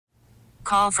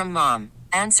call from mom.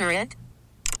 Answer it.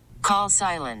 Call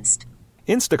silenced.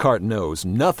 Instacart knows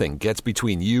nothing gets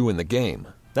between you and the game.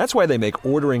 That's why they make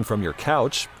ordering from your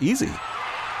couch easy.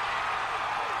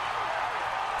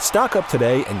 Stock up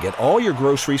today and get all your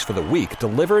groceries for the week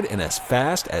delivered in as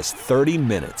fast as 30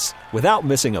 minutes without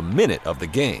missing a minute of the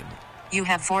game. You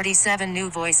have 47 new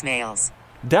voicemails.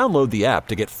 Download the app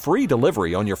to get free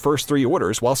delivery on your first 3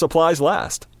 orders while supplies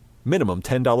last. Minimum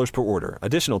 $10 per order.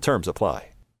 Additional terms apply.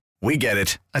 We get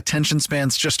it. Attention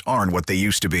spans just aren't what they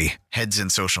used to be. Heads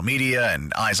in social media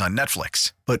and eyes on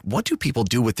Netflix. But what do people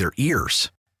do with their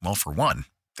ears? Well, for one,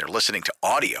 they're listening to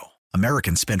audio.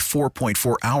 Americans spend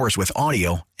 4.4 hours with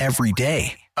audio every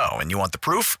day. Oh, and you want the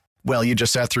proof? Well, you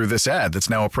just sat through this ad that's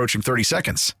now approaching 30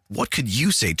 seconds. What could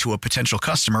you say to a potential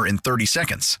customer in 30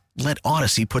 seconds? Let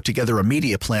Odyssey put together a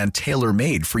media plan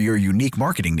tailor-made for your unique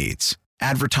marketing needs.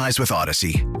 Advertise with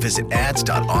Odyssey. Visit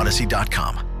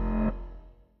ads.odyssey.com.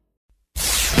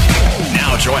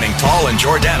 Now joining Paul and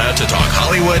Jordana to talk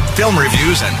Hollywood, film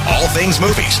reviews, and all things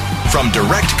movies. From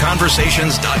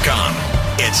directconversations.com,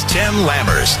 it's Tim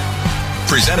Lammers.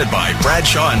 Presented by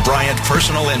Bradshaw and Bryant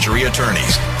Personal Injury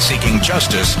Attorneys, seeking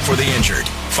justice for the injured.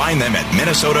 Find them at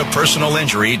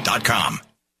minnesotapersonalinjury.com.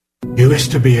 You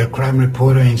used to be a crime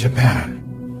reporter in Japan.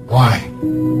 Why?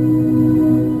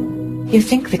 You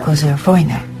think because you're a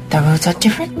foreigner, the rules are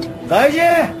different?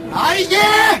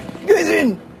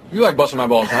 You like busting my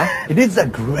balls, huh? It is a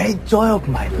great joy of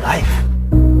my life.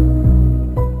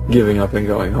 Giving up and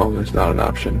going home is not an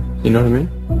option. You know what I mean?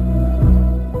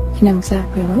 You know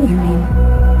exactly what you mean.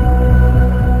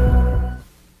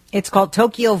 It's called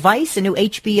Tokyo Vice, a new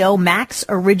HBO Max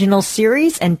original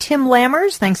series, and Tim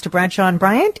Lammers, thanks to Bradshaw and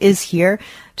Bryant, is here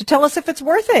to tell us if it's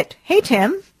worth it. Hey,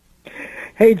 Tim.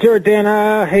 Hey,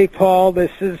 Jordana. Hey, Paul.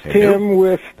 This is Tim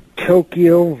with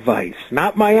Tokyo Vice.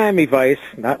 Not Miami Vice,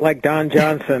 not like Don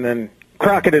Johnson and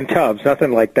Crockett and Tubbs,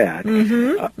 nothing like that.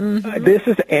 This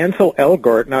is Ansel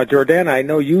Elgort. Now, Jordana, I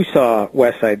know you saw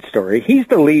West Side Story. He's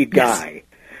the lead guy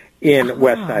in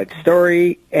West Side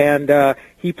Story, and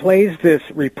he plays this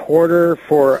reporter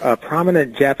for a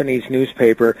prominent Japanese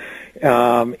newspaper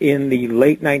in the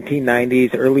late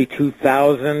 1990s, early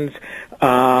 2000s.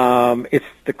 It's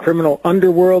the criminal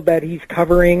underworld that he's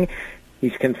covering.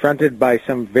 He's confronted by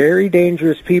some very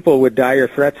dangerous people with dire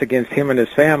threats against him and his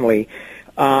family.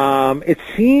 It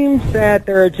seems that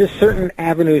there are just certain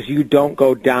avenues you don't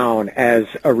go down as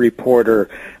a reporter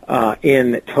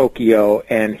in Tokyo,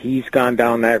 and he's gone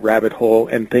down that rabbit hole,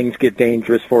 and things get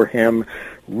dangerous for him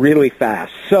really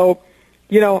fast. So,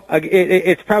 you know,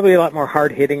 it's probably a lot more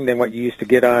hard-hitting than what you used to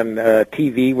get on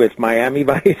TV with Miami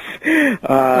Vice.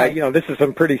 You know, this is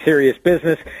some pretty serious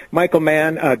business. Michael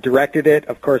Mann directed it,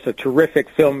 of course, a terrific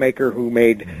filmmaker who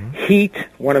made Heat,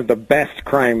 one of the best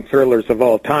crime thrillers of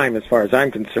all time, as far as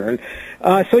I'm concerned.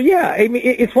 So, yeah, I mean,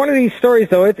 it's one of these stories,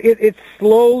 though. It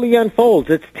slowly unfolds.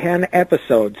 It's 10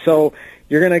 episodes. So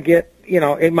you're going to get, you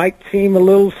know, it might seem a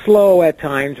little slow at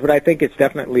times, but I think it's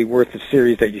definitely worth a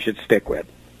series that you should stick with.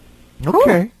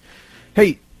 Okay.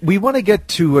 Hey, we want to get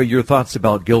to your thoughts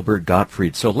about Gilbert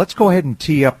Gottfried, so let's go ahead and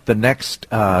tee up the next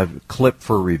clip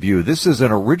for review. This is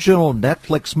an original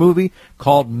Netflix movie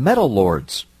called Metal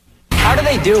Lords. How do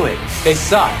they do it? They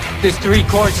suck. There's 3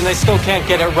 chords and they still can't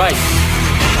get it right.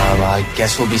 I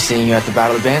guess we'll be seeing you at the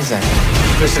Battle of the Bands then.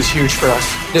 This is huge for us.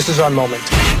 This is our moment.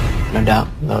 No doubt,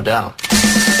 no doubt.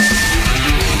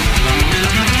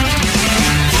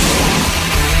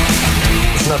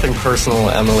 It's nothing personal,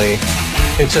 Emily.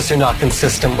 It's just you're not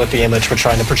consistent with the image we're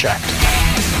trying to project.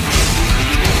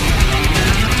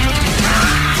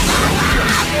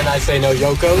 And I say no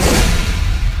Yokos.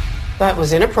 That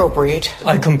was inappropriate.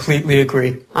 I completely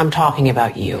agree. I'm talking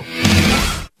about you.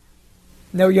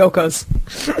 No Yokos.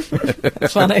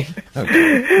 Funny.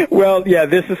 Okay. Well, yeah,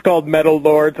 this is called Metal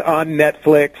Lords on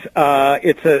Netflix.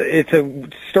 It's a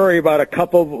story about a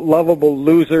couple lovable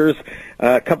losers,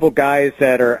 a couple guys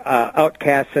that are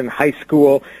outcasts in high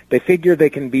school. They figure they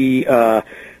can be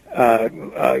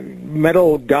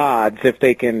metal gods if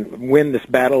they can win this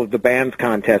Battle of the Bands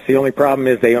contest. The only problem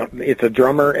is it's a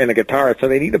drummer and a guitarist, so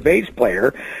they need a bass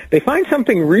player. They find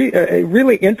something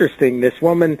really interesting. This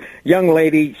woman, young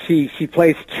lady, she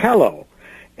plays cello,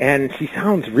 and she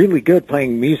sounds really good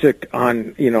playing music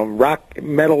on, you know, rock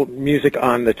metal music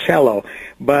on the cello.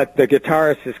 But the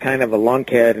guitarist is kind of a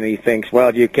lunkhead, and he thinks,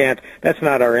 well, you can't. That's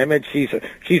not our image.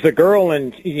 She's a girl,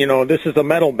 and you know, this is a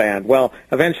metal band. Well,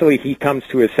 eventually he comes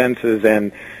to his senses,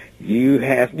 and you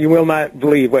will not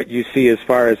believe what you see. As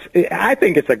far as I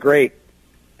think, it's a great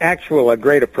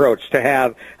approach to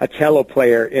have a cello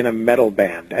player in a metal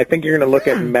band. I think you're going to look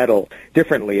at metal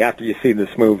differently after you see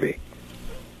this movie.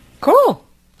 Cool.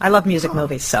 I love music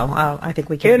movies, so I think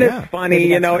we can. And it's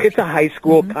funny, it's a high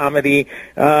school comedy.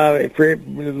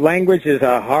 Language is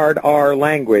a hard R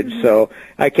language, so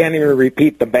I can't even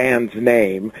repeat the band's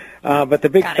name. But the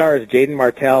big star is Jaden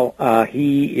Martell.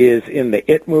 He is in the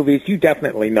It movies. You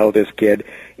definitely know this kid.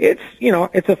 It's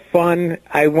a fun,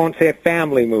 I won't say a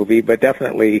family movie, but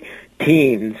definitely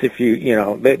teens. If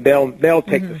they'll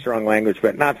take the strong language,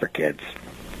 but not for kids.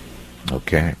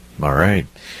 Okay, all right.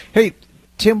 Hey,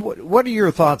 Tim, what are your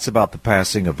thoughts about the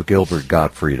passing of Gilbert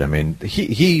Gottfried? I mean,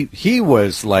 he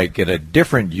was like in a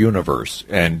different universe,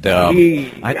 and I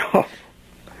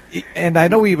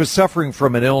know he was suffering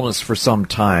from an illness for some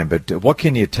time. But what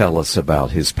can you tell us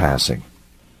about his passing?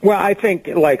 Well, I think,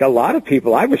 like a lot of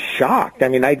people, I was shocked. I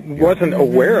mean, I wasn't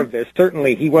aware of this.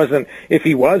 Certainly, he wasn't. If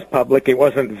he was public, it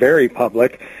wasn't very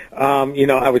public.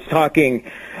 I was talking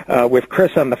with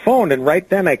Chris on the phone, and right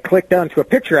then I clicked onto a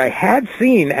picture I had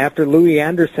seen after Louis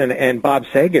Anderson and Bob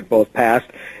Saget both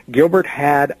passed. Gilbert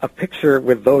had a picture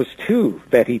with those two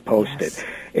that he posted. Yes.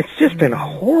 It's just been a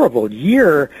horrible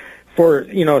year for,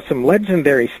 some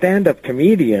legendary stand-up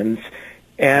comedians.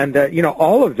 And,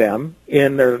 all of them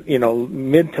in their,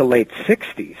 mid to late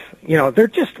 60s. They're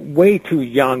just way too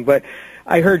young. But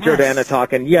I heard Jordana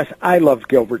talking. Yes, I loved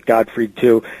Gilbert Gottfried,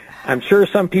 too. I'm sure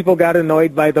some people got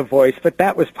annoyed by the voice, but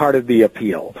that was part of the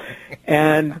appeal.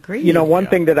 And, one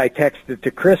thing that I texted to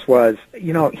Chris was,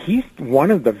 he's one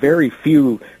of the very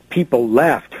few people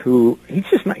left who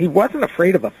he wasn't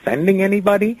afraid of offending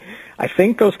anybody. I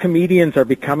think those comedians are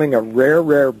becoming a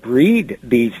rare breed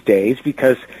these days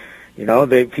because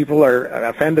people are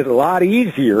offended a lot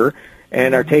easier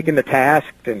and are taken to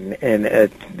task and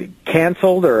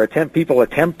canceled or people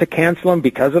attempt to cancel them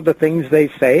because of the things they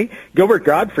say. Gilbert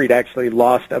Gottfried actually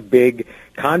lost a big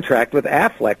contract with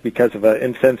Affleck because of an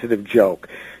insensitive joke.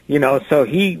 So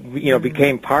he,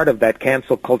 became part of that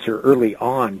cancel culture early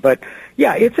on. But,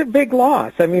 yeah, it's a big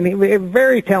loss. I mean, he was a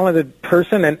very talented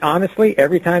person, and honestly,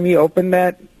 every time he opened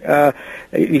that,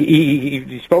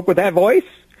 he spoke with that voice,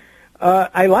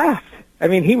 I laughed. I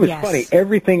mean, he was funny.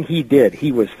 Everything he did,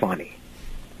 he was funny.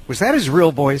 Was that his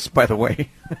real voice, by the way?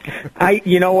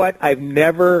 You know what? I've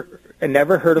never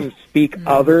heard him speak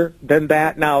other than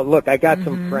that. Now, look, I got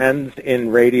some friends in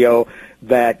radio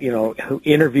that, who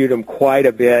interviewed him quite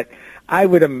a bit. I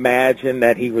would imagine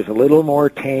that he was a little more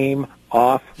tame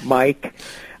off mic.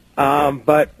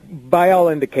 But by all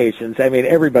indications, I mean,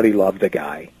 everybody loved the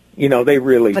guy. They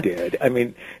really did. I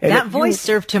mean, that voice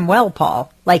served him well,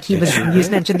 Paul. Like you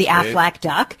mentioned the Affleck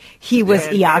duck. He was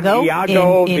Iago.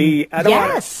 Iago, in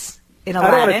Aladdin. I don't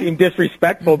want to seem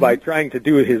disrespectful by trying to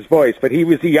do his voice, but he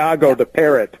was Iago the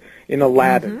parrot in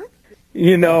Aladdin.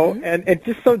 And it's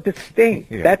just so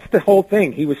distinct. Yeah. That's the whole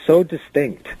thing. He was so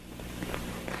distinct.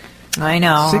 I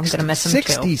know. I'm going to miss him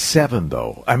 67,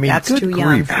 though. I mean, that's good too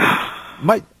grief.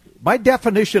 young. My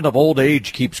definition of old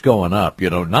age keeps going up.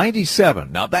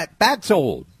 97. Now that's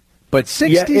old, but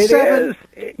 67.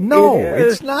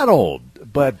 It's not old.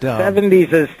 But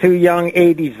 70s is too young.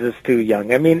 80s is too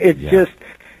young. I mean, it's just.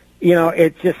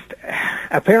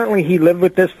 Apparently he lived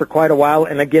with this for quite a while,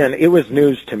 and again, it was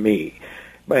news to me.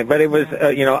 But it was,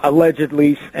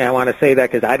 allegedly, and I want to say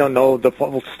that because I don't know the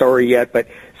full story yet, but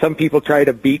some people try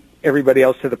to beat everybody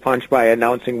else to the punch by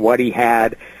announcing what he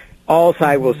had. All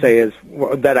I will say is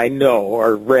that I know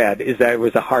or read is that it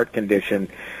was a heart condition.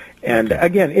 And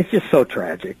again, it's just so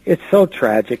tragic. It's so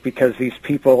tragic because these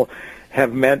people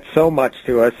have meant so much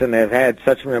to us and have had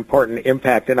such an important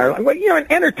impact in our life, and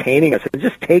entertaining us and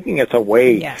just taking us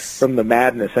away from the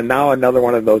madness. And now another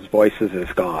one of those voices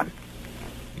is gone.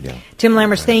 Yeah. Tim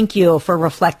Lammers, thank you for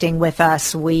reflecting with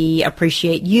us. We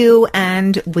appreciate you,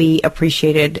 and we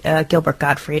appreciated Gilbert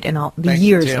Gottfried and all the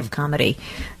years of comedy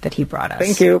that he brought us.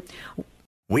 Thank you.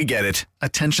 We get it.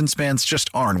 Attention spans just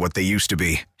aren't what they used to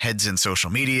be. Heads in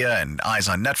social media and eyes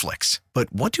on Netflix.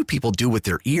 But what do people do with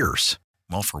their ears?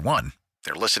 Well, for one,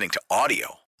 they're listening to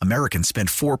audio. Americans spend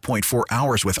 4.4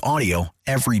 hours with audio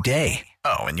every day.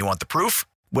 Oh, and you want the proof?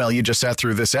 Well, you just sat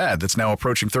through this ad that's now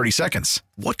approaching 30 seconds.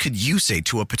 What could you say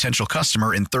to a potential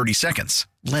customer in 30 seconds?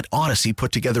 Let Odyssey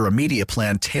put together a media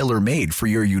plan tailor-made for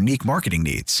your unique marketing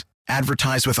needs.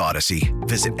 Advertise with Odyssey.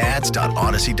 Visit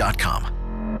ads.odyssey.com.